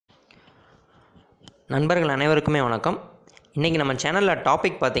நண்பர்கள் அனைவருக்குமே வணக்கம். இன்றைக்கி நம்ம சேனலில்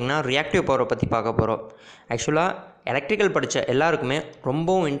டாபிக் பார்த்திங்கன்னா ரியாக்டிவ் பவரை பற்றி பார்க்க போகிறோம். ஆக்சுவலாக எலக்ட்ரிக்கல் படித்த எல்லாருக்குமே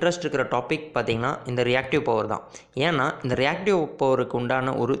ரொம்பவும் இன்ட்ரெஸ்ட் இருக்கிற டாபிக் பார்த்திங்கன்னா இந்த ரியாக்டிவ் பவர் தான். ஏன்னா இந்த ரியாக்டிவ் பவருக்கு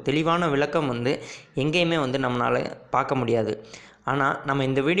உண்டான ஒரு தெளிவான விளக்கம் எங்கேயுமே நம்மளால் பார்க்க முடியாது. ஆனால் நம்ம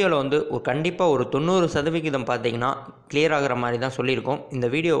இந்த வீடியோவில் ஒரு கண்டிப்பாக ஒரு 90% பார்த்திங்கன்னா கிளியர் ஆகிற மாதிரி தான் சொல்லியிருக்கோம். இந்த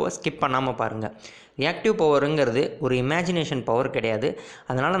வீடியோவை ஸ்கிப் பண்ணாமல் பாருங்கள். ரியாக்டிவ் பவருங்கிறது ஒரு இமேஜினேஷன் பவர் கிடையாது.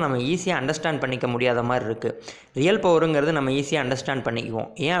 அதனால் நம்ம ஈஸியாக அண்டர்ஸ்டாண்ட் பண்ணிக்க முடியாத மாதிரி இருக்குது. ரியல் பவருங்கிறது நம்ம ஈஸியாக அண்டர்ஸ்டாண்ட் பண்ணிக்குவோம்.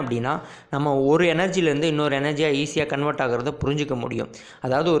 ஏன் அப்படின்னா நம்ம ஒரு எனர்ஜிலேருந்து இன்னொரு எனர்ஜியாக ஈஸியாக கன்வெர்ட் ஆகிறத புரிஞ்சிக்க முடியும்.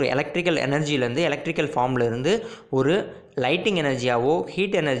 அதாவது ஒரு எலக்ட்ரிக்கல் எனர்ஜிலேருந்து எலக்ட்ரிக்கல் ஃபார்ம்லேருந்து ஒரு லைட்டிங் எனர்ஜியாவோ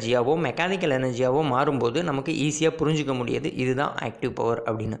ஹீட் எனர்ஜியாவோ மெக்கானிக்கல் எனர்ஜியாவோ மாறும்போது நமக்கு ஈஸியாக புரிஞ்சிக்க முடியாது இதுதான் ஆக்டிவ் பவர்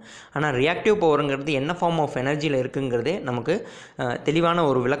அப்படின்னு. ஆனால் ரியாக்டிவ் பவருங்கிறது என்ன ஃபார்ம் ஆஃப் எனர்ஜியில் இருக்குங்கிறதே நமக்கு தெளிவான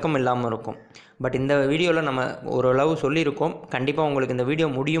ஒரு விளக்கம் இல்லாமல் இருக்கும். பட் இந்த வீடியோவில் நம்ம ஓரளவு சொல்லியிருக்கோம். கண்டிப்பாக உங்களுக்கு இந்த வீடியோ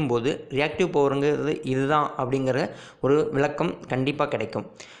முடியும் போது ரியாக்டிவ் பவருங்கிறது இதுதான் அப்படிங்கிற ஒரு விளக்கம் கண்டிப்பாக கிடைக்கும்.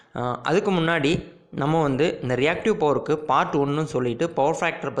 அதுக்கு முன்னாடி நம்ம இந்த ரியாக்டிவ் பவருக்கு பார்ட் 1 சொல்லிவிட்டு பவர்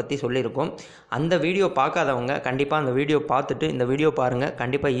ஃபேக்டரை பற்றி சொல்லியிருக்கோம். அந்த வீடியோ பார்க்காதவங்க கண்டிப்பாக அந்த வீடியோ பார்த்துட்டு இந்த வீடியோ பாருங்கள்.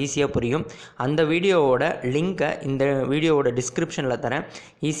 கண்டிப்பாக ஈஸியாக புரியும். அந்த வீடியோவோட லிங்க்கை இந்த வீடியோவோட டிஸ்கிரிப்ஷனில் தரேன்.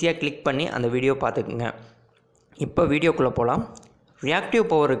 ஈஸியாக கிளிக் பண்ணி அந்த வீடியோ பார்த்துக்குங்க. இப்போ வீடியோக்குள்ளே போகலாம். ரியாக்டிவ்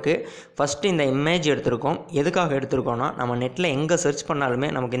பவருக்கு ஃபஸ்ட்டு இந்த இமேஜ் எடுத்திருக்கோம். எதுக்காக எடுத்திருக்கோன்னா நம்ம நெட்டில் எங்கே சர்ச் பண்ணாலுமே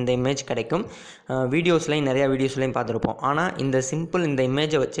நமக்கு இந்த இமேஜ் கிடைக்கும். வீடியோஸ்லையும் நிறையா வீடியோஸ்லையும் பார்த்துருப்போம். ஆனால் இந்த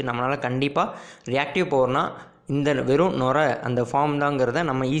இமேஜை வச்சு நம்மளால் கண்டிப்பாக ரியாக்டிவ் பவர்னால் இந்த வெறும் அந்த ஃபார்ம் தாங்கிறத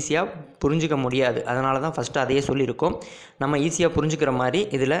நம்ம ஈஸியாக புரிஞ்சிக்க முடியாது. அதனால தான் ஃபஸ்ட்டு அதையே சொல்லியிருக்கோம். நம்ம ஈஸியாக புரிஞ்சுக்கிற மாதிரி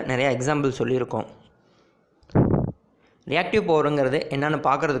இதில் நிறையா எக்ஸாம்பிள் சொல்லியிருக்கோம். ரியாக்டிவ் பவருங்கிறது என்னென்னு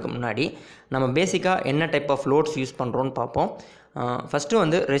பார்க்குறதுக்கு முன்னாடி நம்ம பேசிக்காக என்ன டைப் ஆஃப் லோட்ஸ் யூஸ் பண்ணுறோன்னு பார்ப்போம்.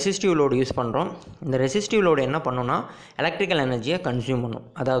 ஃபஸ்ட்டு ரெசிஸ்டிவ் லோடு யூஸ் பண்ணுறோம். இந்த ரெசிஸ்டிவ் லோடு என்ன பண்ணுன்னா எலக்ட்ரிக்கல் எனர்ஜியை கன்சியூம் பண்ணும்.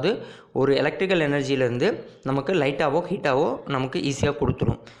 அதாவது ஒரு எலக்ட்ரிக்கல் எனர்ஜியிலேருந்து நமக்கு லைட்டாவோ ஹீட்டாவோ நமக்கு ஈஸியாக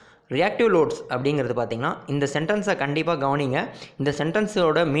கொடுத்துரும். ரியாக்டிவ் லோட்ஸ் அப்படிங்கிறது பார்த்திங்கன்னா இந்த சென்டென்ஸை கண்டிப்பாக கவனிங்க. இந்த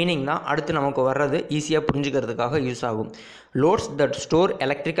சென்டென்ஸோட மீனிங் தான் அடுத்து நமக்கு வர்றது ஈஸியாக புரிஞ்சுக்கிறதுக்காக யூஸ் ஆகும். Loads that store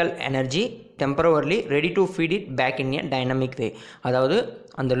electrical energy temporarily ready to feet it back in a dynamic வே. அதாவது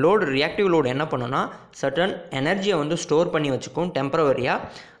அந்த லோடு ரியாக்டிவ் லோடு என்ன பண்ணுன்னா சர்டன் எனர்ஜியை ஸ்டோர் பண்ணி வச்சுக்கும் டெம்பரவரியாக.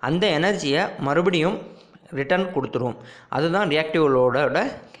 அந்த எனர்ஜியை மறுபடியும் ரிட்டர்ன் கொடுத்துரும். அதுதான் ரியாக்டிவ் லோடோட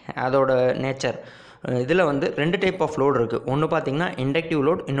அதோட நேச்சர். இதில் 2 டைப் ஆஃப் லோடு இருக்குது. ஒன்று பார்த்திங்கன்னா இண்டக்டிவ்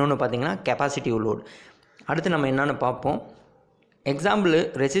லோட், இன்னொன்று பார்த்திங்கன்னா கெப்பாசிட்டிவ் லோட். அடுத்து நம்ம என்னென்னு பார்ப்போம். எக்ஸாம்பிள்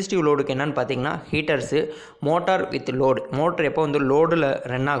ரெசிஸ்டிவ் லோடுக்கு என்னென்னு பார்த்திங்கன்னா ஹீட்டர்ஸு, மோட்டார் வித் லோடு. மோட்டர் எப்போ லோடில்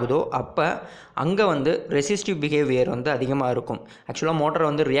ரன் ஆகுதோ அப்போ அங்கே ரெசிஸ்டிவ் பிஹேவியர் அதிகமாக இருக்கும். ஆக்சுவலாக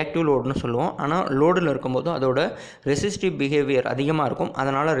மோட்டர் ரியாக்டிவ் லோடுன்னு சொல்லுவோம். ஆனால் லோடில் இருக்கும்போது அதோட ரெசிஸ்டிவ் பிஹேவியர் அதிகமாக இருக்கும்.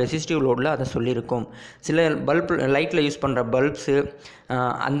 அதனால் ரெசிஸ்டிவ் லோடில் அதை சொல்லியிருக்கும். சில லைட்டில் யூஸ் பண்ணுற பல்ப்ஸு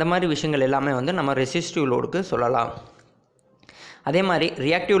அந்த மாதிரி விஷயங்கள் எல்லாமே நம்ம ரெசிஸ்டிவ் லோடுக்கு சொல்லலாம். அதே மாதிரி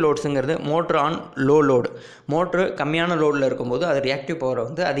reactive லோட்ஸுங்கிறது motor on low load. Motor கம்மியான லோடில் இருக்கும்போது அது ரியாக்டிவ்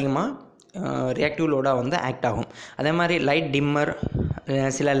பவரை அதிகமாக ரியாக்டிவ் லோடாக ஆக்ட் ஆகும். அதே மாதிரி லைட் டிம்மர்,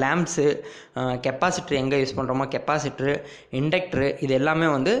 சில லேம்ப்ஸு, கெப்பாசிட்டர் எங்கே யூஸ் பண்ணுறோமோ கெப்பாசிட்டரு, இண்டக்டரு, இது எல்லாமே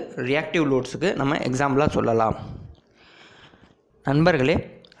ரியாக்டிவ் லோட்ஸுக்கு நம்ம எக்ஸாம்பிளாக சொல்லலாம். நண்பர்களே,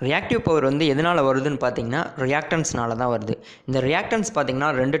 ரியாக்டிவ் பவர் எதனால் வருதுன்னு பார்த்திங்கன்னா ரியாக்டன்ஸ்னால தான் வருது. இந்த ரியாக்டன்ஸ் பார்த்திங்கன்னா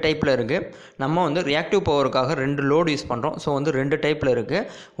 2 டைப்பில் இருக்குது. நம்ம ரியாக்டிவ் பவருக்காக 2 லோடு யூஸ் பண்ணுறோம். ஸோ 2 டைப்பில் இருக்குது.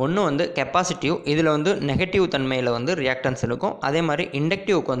 ஒன்று கெப்பாசிட்டிவ், இதில் நெகட்டிவ் தன்மையில் ரியாக்டன்ஸ் இருக்கும். அதே மாதிரி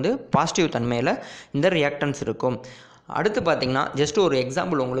இண்டக்டிவ்க்கு பாசிட்டிவ் தன்மையில் இந்த ரியாக்டன்ஸ் இருக்கும். அடுத்து பார்த்திங்கன்னா ஜஸ்ட் ஒரு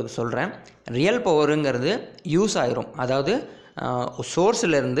எக்ஸாம்பிள் உங்களுக்கு சொல்கிறேன். ரியல் பவருங்கிறது யூஸ் ஆயிரும். அதாவது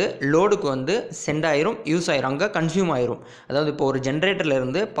சோர்ஸ்லேருந்து லோடுக்கு சென்ட் ஆயிரும், யூஸ் ஆயிரும், அங்கே கன்சியூம் ஆயிரும். அதாவது இப்போ ஒரு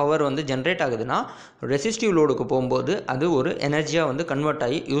ஜென்ரேட்டர்லேருந்து பவர் ஜென்ரேட் ஆகுதுன்னா ரெசிஸ்டிவ் லோடுக்கு போகும்போது அது ஒரு எனர்ஜியாக கன்வெர்ட்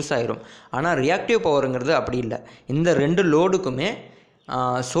ஆகி யூஸ் ஆயிரும். ஆனால் ரியாக்டிவ் பவருங்கிறது அப்படி இல்லை. இந்த 2 லோடுக்குமே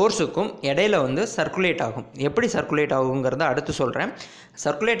சோர்ஸுக்கும் இடையில சர்க்குலேட் ஆகும். எப்படி சர்க்குலேட் ஆகுங்கிறத அடுத்து சொல்கிறேன்.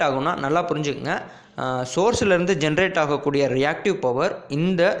 சர்க்குலேட் ஆகும்னா நல்லா புரிஞ்சுக்கங்க. சோர்ஸ்லேருந்து ஜென்ரேட் ஆகக்கூடிய ரியாக்டிவ் பவர்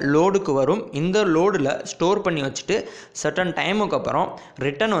இந்த லோடுக்கு வரும். இந்த லோடில் ஸ்டோர் பண்ணி வச்சுட்டு சர்டன் டைமுக்கு அப்புறம்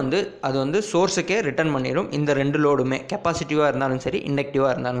ரிட்டன் அது சோர்ஸுக்கே ரிட்டன் பண்ணிடும். இந்த 2 லோடுமே கெப்பாசிட்டிவாக இருந்தாலும் சரி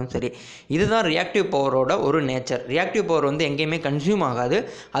இண்டக்டிவாக இருந்தாலும் சரி. இதுதான் ரியாக்டிவ் பவரோட ஒரு நேச்சர். ரியாக்டிவ் பவர் எங்கேயுமே கன்சியூம் ஆகாது.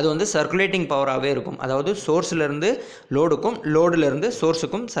 அது சர்க்குலேட்டிங் பவராகவே இருக்கும். அதாவது சோர்ஸ்லேருந்து லோடுக்கும் லோடுலேருந்து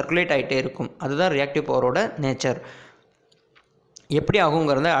சோர்ஸுக்கும் சர்க்குலேட் ஆகிட்டே இருக்கும். அதுதான் ரியாக்டிவ் பவரோட நேச்சர். எப்படி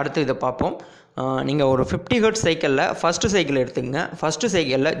ஆகுங்கிறத அடுத்து இதை பார்ப்போம். நீங்கள் ஒரு 50 ஹெர்ட்ஸ் சைக்கிளில் ஃபஸ்ட்டு சைக்கிள் எடுத்துக்கங்க. ஃபஸ்ட்டு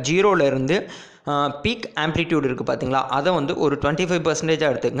சைக்கிளில் 0லேருந்து பீக் ஆம்ப்ளிடியூட் இருக்குது பார்த்தீங்களா, அதை வந்து ஒரு 25%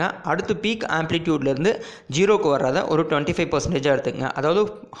 எடுத்துக்கங்க. அடுத்து பீக் ஆம்ப்ளிடியூட்லேருந்து ஜீரோக்கு வர்றதை ஒரு 25% எடுத்துக்கங்க. அதாவது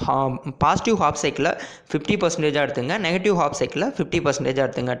பாசிட்டிவ் ஹாஃப் சைக்கிளில் 50% எடுத்துங்க, நெகட்டிவ் ஹாஃப் சைக்கிளில் 50%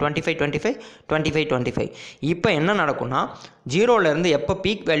 எடுத்துங்க. 25 25 25 25. இப்போ என்ன நடக்கும்னா, ஜீரோலேருந்து எப்போ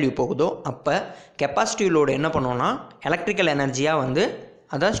பீக் வேல்யூ போகுதோ அப்போ கெப்பாசிட்டிவ் லோடு என்ன பண்ணுவோன்னா எலக்ட்ரிக்கல் எனர்ஜியாக வந்து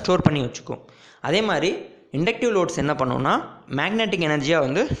அதை ஸ்டோர் பண்ணி வச்சுக்கும். அதே மாதிரி இண்டக்டிவ் லோட்ஸ் என்ன பண்ணுன்னா மேக்னெட்டிக் எனர்ஜியாக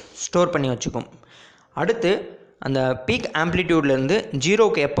வந்து ஸ்டோர் பண்ணி வச்சுக்கும். அடுத்து அந்த பீக் ஆம்ப்ளிடியூட்லேருந்து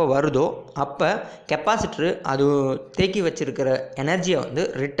ஜீரோக்கு எப்போ வருதோ அப்போ கெப்பாசிட்டரு அது தேக்கி வச்சுருக்கிற எனர்ஜியை வந்து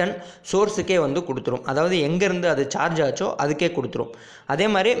ரிட்டன் சோர்ஸுக்கே வந்து கொடுத்துரும். அதாவது எங்கேருந்து அது சார்ஜ் ஆச்சோ அதுக்கே கொடுத்துரும். அதே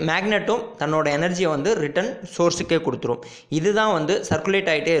மாதிரி மேக்னெட்டும் தன்னோட எனர்ஜியை வந்து ரிட்டன் சோர்ஸுக்கே கொடுத்துரும். இதுதான் வந்து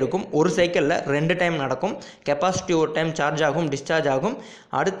சர்க்குலேட் ஆகிட்டே இருக்கும். ஒரு சைக்கிளில் 2 டைம் நடக்கும். கெப்பாசிட்டி ஒரு டைம் சார்ஜ் ஆகும், டிஸ்சார்ஜ் ஆகும்.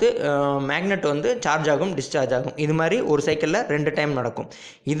 அடுத்து மேக்னெட் வந்து சார்ஜ் ஆகும், டிஸ்சார்ஜ் ஆகும். இது மாதிரி ஒரு சைக்கிளில் 2 டைம் நடக்கும்.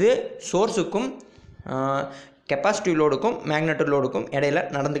 இது சோர்ஸுக்கும் கெப்பாசிட்டிவ் லோடுக்கும் மேக்னெட்டிக் லோடுக்கும் இடையில்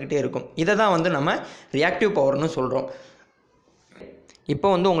நடந்துக்கிட்டே இருக்கும். இதை தான் வந்து நம்ம ரியாக்டிவ் பவர்னு சொல்கிறோம். இப்போ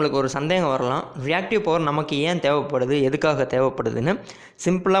வந்து உங்களுக்கு ஒரு சந்தேகம் வரலாம், ரியாக்டிவ் பவர் நமக்கு ஏன் தேவைப்படுது, எதுக்காக தேவைப்படுதுன்னு.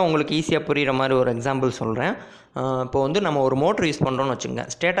 சிம்பிளாக உங்களுக்கு ஈஸியாக புரிகிற மாதிரி ஒரு எக்ஸாம்பிள் சொல்கிறேன். இப்போ வந்து நம்ம ஒரு மோட்ரு யூஸ் பண்ணுறோன்னு வச்சுங்க.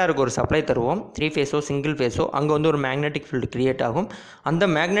 ஸ்டேட்டாருக்கு ஒரு சப்ளை தருவோம், 3 ஃபேஸோ சிங்கிள் ஃபேஸோ. அங்கே வந்து ஒரு மேக்னெட்டிக் ஃபீல்டு க்ரியேட் ஆகும். அந்த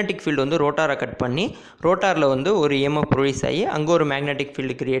மேக்னெட்டிக் ஃபீல்டு வந்து ரோட்டாரை கட் பண்ணி ரோட்டாரில் வந்து ஒரு EMF ப்ரொடியூஸ் ஆகி அங்கே ஒரு மேக்னெட்டிக்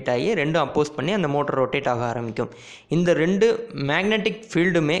ஃபீல்டு க்ரியேட் ஆகி ரெண்டும் அப்போஸ் பண்ணி அந்த மோட்டர் ரொட்டேட் ஆக ஆரம்பிக்கும். இந்த 2 மேக்னெட்டிக்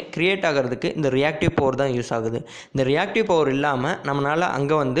ஃபீல்டுமே க்ரியேட் ஆகிறதுக்கு இந்த ரியாக்டிவ் பவர் தான் யூஸ் ஆகுது. இந்த ரியாக்டிவ் பவர் இல்லாமல் நம்மளால்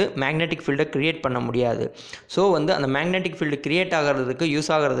அங்கே வந்து மேக்னெட்டிக் ஃபீல்டை க்ரியேட் பண்ண முடியாது. ஸோ வந்து அந்த மேக்னெட்டிக் ஃபீல்டு க்ரியேட் ஆகிறதுக்கு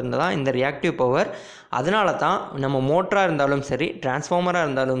யூஸ் ஆகிறதுன்னு தான் இந்த ரியாக்டிவ் பவர். அதனால தான் நம்ம மோட்டராக இருந்தாலும் சரி, டிரான்ஸ்ஃபார்மராக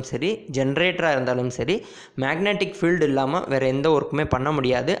இருந்தாலும் சரி, ஜென்ரேட்டராக இருந்தாலும் சரி, மேக்னெட்டிக் ஃபீல்டு இல்லாமல் வேறு எந்த ஒர்க்குமே பண்ண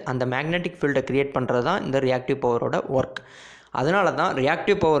முடியாது. அந்த மேக்னெட்டிக் ஃபீல்டை க்ரியேட் பண்ணுறது தான் இந்த ரியாக்டிவ் பவரோட ஒர்க். அதனால தான்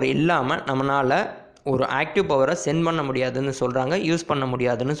ரியாக்டிவ் பவர் இல்லாமல் நம்மளால் ஒரு ஆக்டிவ் பவரை சென்ட் பண்ண முடியாதுன்னு சொல்கிறாங்க, யூஸ் பண்ண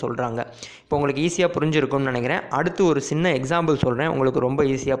முடியாதுன்னு சொல்கிறாங்க. இப்போ உங்களுக்கு ஈஸியாக புரிஞ்சிருக்கும்னு நினைக்கிறேன். அடுத்து ஒரு சின்ன எக்ஸாம்பிள் சொல்கிறேன், உங்களுக்கு ரொம்ப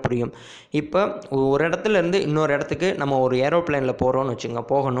ஈஸியாக புரியும். இப்போ ஒரு இடத்துலேருந்து இன்னொரு இடத்துக்கு நம்ம ஒரு ஏரோப்ளேனில் போகிறோன்னு வச்சுங்க,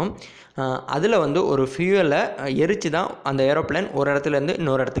 போகணும். அதில் வந்து ஒரு ஃபியூவலை எரித்து தான் அந்த ஏரோப்ளேன் ஒரு இடத்துலேருந்து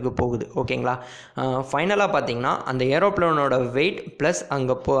இன்னொரு இடத்துக்கு போகுது. ஓகேங்களா? ஃபைனலாக பார்த்தீங்கன்னா அந்த ஏரோப்ளேனோட வெயிட் ப்ளஸ்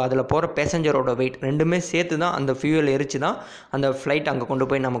அங்கே அதில் போகிற பேசஞ்சரோட வெயிட் ரெண்டுமே சேர்த்து தான் அந்த ஃபியூவல் எரித்து தான் அந்த ஃப்ளைட் அங்கே கொண்டு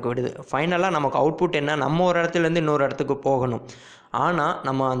போய் நமக்கு விடுது. ஃபைனலாக நமக்கு அவுட்புட் என்ன, நம்ம ஒரு இடத்துலேருந்து இன்னொரு இடத்துக்கு போகணும். ஆனால்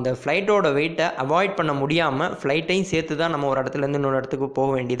நம்ம அந்த ஃப்ளைட்டோட வெயிட்டை அவாய்ட் பண்ண முடியாமல் ஃப்ளைட்டையும் சேர்த்து தான் நம்ம ஒரு இடத்துலேருந்து இன்னொரு இடத்துக்கு போக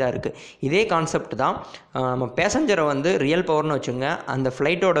வேண்டியதாக இருக்குது. இதே கான்செப்ட் தான் நம்ம பேசஞ்சரை வந்து ரியல் பவர்னு வச்சுங்க, அந்த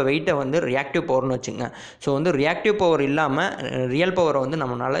ஃப்ளைட்டோட வெயிட்டை வந்து ரியாக்டிவ் பவர்னு வச்சுங்க. ஸோ வந்து ரியாக்டிவ் பவர் இல்லாமல் ரியல் பவரை வந்து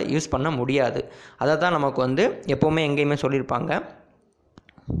நம்மளால் யூஸ் பண்ண முடியாது. அதை தான் நமக்கு வந்து எப்போவுமே எங்கேயுமே சொல்லியிருப்பாங்க.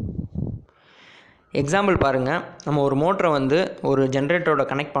 எக்ஸாம்பிள் பாருங்கள், நம்ம ஒரு மோட்டரை வந்து ஒரு ஜென்ரேட்டரோட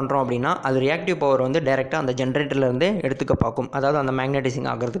கனெக்ட் பண்ணுறோம் அப்படின்னா அது ரியாக்டிவ் பவர் வந்து டைரெக்டாக அந்த ஜென்ரேட்டர்லேருந்து எடுத்துக்க பார்க்கும், அதாவது அந்த மேக்னடைசிங்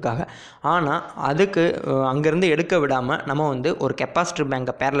ஆகிறதுக்காக. ஆனால் அதுக்கு அங்கேருந்து எடுக்க விடாமல் நம்ம வந்து ஒரு கெப்பாசிட்டர்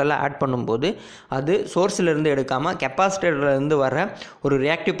பேங்கை பேரலாக ஆட் பண்ணும்போது அது சோர்ஸிலேருந்து எடுக்காமல் கெப்பாசிட்டர்லேருந்து வர ஒரு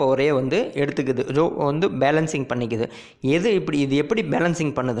ரியாக்டிவ் பவரையே வந்து எடுத்துக்குது. ஸோ வந்து பேலன்சிங் பண்ணிக்குது. இது எப்படி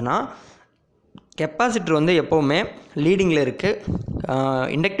பேலன்சிங் பண்ணுதுன்னா, கெப்பாசிட்டர் வந்து எப்போவுமே லீடிங்கில் இருக்குது,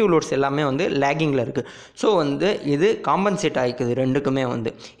 இண்டக்டிவ் லோட்ஸ் எல்லாமே வந்து லேகிங்கில் இருக்குது. ஸோ வந்து இது காம்பன்சேட் ஆகிக்குது ரெண்டுக்குமே வந்து.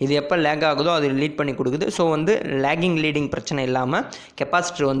 இது எப்போ லேக் ஆகுதோ அது லீட் பண்ணி கொடுக்குது. ஸோ வந்து லேகிங் லீடிங் பிரச்சனை இல்லாமல்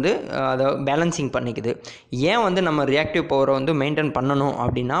கெப்பாசிட்டர் வந்து அதை பேலன்சிங் பண்ணிக்குது. ஏன் வந்து நம்ம ரியாக்டிவ் பவரை வந்து மெயின்டைன் பண்ணணும்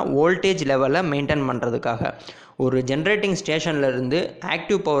அப்படின்னா, வோல்டேஜ் லெவலை மெயின்டைன் பண்ணுறதுக்காக. ஒரு ஜென்ரேட்டிங் ஸ்டேஷன்லேருந்து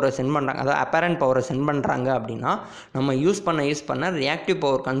ஆக்டிவ் பவரை சென்ட் பண்ணுறாங்க, அதாவது அப்பேரண்ட் பவரை சென்ட் பண்ணுறாங்க அப்படின்னா நம்ம யூஸ் பண்ண ரியாக்டிவ்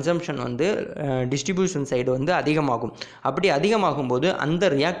பவர் கன்சம்ஷன் வந்து டிஸ்ட்ரிபியூஷன் சைடு வந்து அதிகமாகும். அப்படி அதிகமாகும்போது அந்த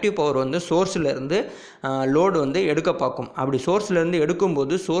ரியாக்டிவ் பவர் வந்து சோர்ஸ்லேருந்து லோடு வந்து எடுக்க பார்க்கும். அப்படி சோர்ஸ்லேருந்து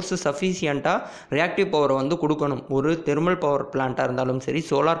எடுக்கும்போது சோர்ஸு சஃபிஷியண்ட்டாக ரியாக்டிவ் பவரை வந்து கொடுக்கணும். ஒரு தெர்மல் பவர் பிளான்ட்டாக இருந்தாலும் சரி,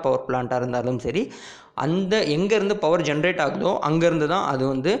 சோலார் பவர் பிளான்ட்டாக இருந்தாலும் சரி, அந்த எங்கேருந்து பவர் ஜென்ரேட் ஆகுதோ அங்கேருந்து தான் அது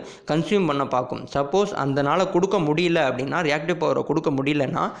வந்து கன்சியூம் பண்ண பார்க்கும். சப்போஸ் அந்தனால் கொடுக்க முடியல அப்படின்னா, ரியாக்டிவ் பவரை கொடுக்க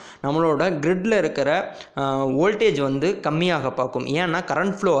முடியலன்னா நம்மளோட கிரிட்டில் இருக்கிற வோல்டேஜ் வந்து கம்மியாக பார்க்கும். ஏன்னா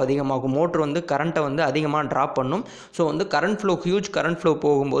கரண்ட் ஃப்ளோ அதிகமாகும், மோட்ரு வந்து கரண்ட்டை வந்து அதிகமாக ட்ராப் பண்ணும். ஸோ வந்து ஹியூஜ் கரண்ட் ஃப்ளோ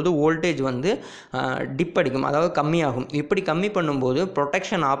போகும்போது வோல்டேஜ் வந்து டிப் அடிக்கும், அதாவது கம்மியாகும். இப்படி கம்மி பண்ணும்போது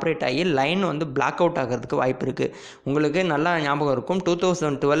ப்ரொடெக்ஷன் ஆப்ரேட் ஆகி லைன் வந்து பிளாக் அவுட் ஆகிறதுக்கு வாய்ப்பு இருக்குது. உங்களுக்கு நல்லா ஞாபகம் இருக்கும்,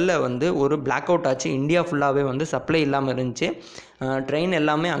 2012 வந்து ஒரு பிளாக் அவுட் ஆச்சு. இந்தியா ஃபுல்லாகவே வந்து சப்ளை இல்லாமல் இருந்துச்சு, ட்ரெயின்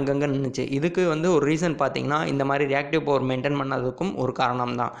எல்லாமே அங்கங்கே நின்றுச்சு. இதுக்கு வந்து ஒரு ரீசன் பார்த்தீங்கன்னா இந்த மாதிரி ரியாக்டிவ் பவர் மெயின்டைன் பண்ணதுக்கும் ஒரு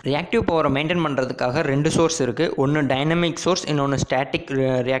காரணம் தான். ரியாக்டிவ் பவரை மெயின்டைன் பண்ணுறதுக்காக 2 சோர்ஸ் இருக்குது. ஒன்று டைனமிக் சோர்ஸ், இன்னொன்று static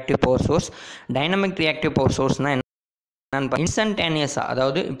reactive power source. Dynamic reactive power சோர்ஸ்னால் நான் இன்ஸ்டன்டேனியஸாக,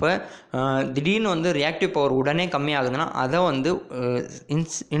 அதாவது இப்போ திடீர்னு வந்து ரியாக்டிவ் பவர் உடனே கம்மியாகுதுன்னா அதை வந்து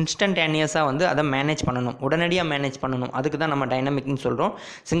இன்ஸ்டன்டேனியஸாக வந்து அதை மேனேஜ் பண்ணணும், உடனடியாக மேனேஜ் பண்ணணும். அதுக்கு தான் நம்ம டைனமிக்னு சொல்கிறோம்.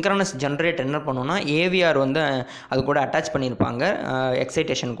 சிங்க்ரனஸ் ஜென்ரேட்டர் என்ன பண்ணணும்னா ஏவிஆர் வந்து அது கூட அட்டாச் பண்ணியிருப்பாங்க,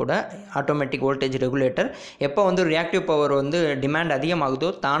 எக்ஸைட்டேஷன் கூட, ஆட்டோமேட்டிக் வோல்டேஜ் ரெகுலேட்டர். எப்போ வந்து ரியாக்டிவ் பவர் வந்து டிமாண்ட்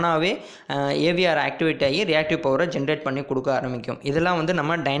அதிகமாகுதோ தானாகவே ஏவிஆர் ஆக்டிவேட் ஆகி ரியாக்டிவ் பவரை ஜென்ரேட் பண்ணி கொடுக்க ஆரம்பிக்கும். இதெல்லாம் வந்து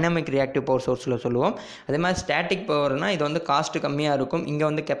நம்ம டைனமிக் ரியாக்டிவ் பவர் சோர்ஸில் சொல்லுவோம். அதே மாதிரி ஸ்டாட்டிக் பவர்னால் இது வந்து காஸ்ட் கம்மியாக இருக்கும். இங்கே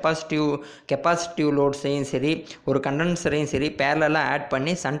வந்து கெப்பாசிட்டிவ் லோட்ஸையும் சரி ஒரு கண்டென்சரையும் சரி பேரலாக ஆட்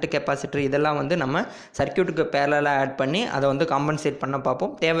பண்ணி சண்ட் கெப்பாசிட்டர் இதெல்லாம் வந்து நம்ம சர்க்யூட்டுக்கு பேரலாக ஆட் பண்ணி அதை வந்து காம்பன்சேட் பண்ண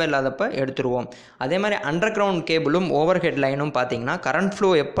பார்ப்போம், தேவையில்லாதப்போ எடுத்துருவோம். அதே மாதிரி அண்டர் கிரவுண்ட் கேபிளும் ஓவர் ஹெட் லைனும் பார்த்திங்கன்னா கரண்ட்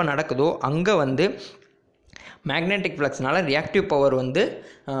ஃப்ளோ எப்போ நடக்குதோ அங்கே வந்து மேக்னெட்டிக் ஃப்ளக்ஸ்னால ரியாக்டிவ் பவர் வந்து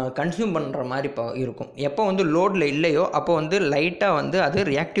கன்சியூம் பண்ணுற மாதிரி இருக்கும். எப்போ வந்து லோடில் இல்லையோ அப்போ வந்து லைட்டாக வந்து அது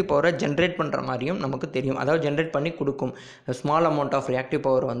ரியாக்டிவ் பவரை ஜென்ரேட் பண்ணுற மாதிரியும் நமக்கு தெரியும், அதாவது ஜென்ரேட் பண்ணி கொடுக்கும். Small amount of reactive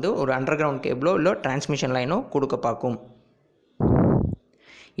power வந்து ஒரு அண்டர் கிரவுண்ட் கேபிளோ இல்லை டிரான்ஸ்மிஷன் லைனோ கொடுக்க பார்க்கும்.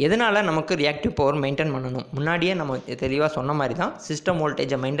 எதனால் நமக்கு ரியாக்டிவ் பவர் மெயின்டைன் பண்ணணும்? முன்னாடியே நம்ம தெளிவாக சொன்ன மாதிரி தான், சிஸ்டம்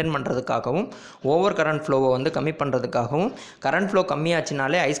வோல்டேஜை மெயின்டைன் பண்ணுறதுக்காகவும் ஓவர் கரண்ட் ஃப்ளோவை வந்து கம்மி பண்ணுறதுக்காகவும். கரண்ட் ஃப்ளோ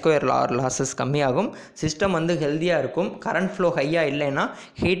கம்மியாச்சுனாலே I² லாஸஸ் கம்மியாகும், சிஸ்டம் வந்து ஹெல்த்தியாக இருக்கும். கரண்ட் ஃப்ளோ ஹையாக இல்லைன்னா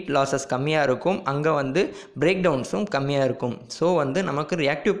ஹீட் லாஸஸ் கம்மியாக இருக்கும், அங்கே வந்து பிரேக் டவுன்ஸும் கம்மியாக இருக்கும். ஸோ வந்து நமக்கு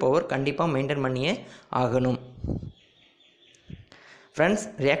ரியாக்டிவ் பவர் கண்டிப்பாக மெயின்டைன் பண்ணியே ஆகணும். ஃப்ரெண்ட்ஸ்,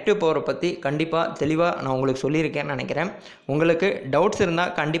 ரியாக்டிவ் பவரை பற்றி கண்டிப்பாக தெளிவாக நான் உங்களுக்கு சொல்லியிருக்கேன்னு நினைக்கிறேன். உங்களுக்கு டவுட்ஸ்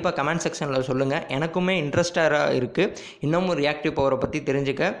இருந்தால் கண்டிப்பாக கமெண்ட் செக்ஷனில் சொல்லுங்கள். எனக்குமே இன்ட்ரெஸ்டாக இருக்குது இன்னமும் ரியாக்டிவ் பவரை பற்றி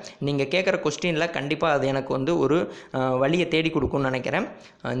தெரிஞ்சுக்க. நீங்கள் கேட்குற கொஸ்டினில் கண்டிப்பாக அது எனக்கு வந்து ஒரு வழியை தேடி கொடுக்கும்னு நினைக்கிறேன்.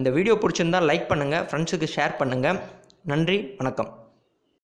 இந்த வீடியோ பிடிச்சிருந்தால் லைக் பண்ணுங்கள், ஃப்ரெண்ட்ஸுக்கு ஷேர் பண்ணுங்கள். நன்றி, வணக்கம்.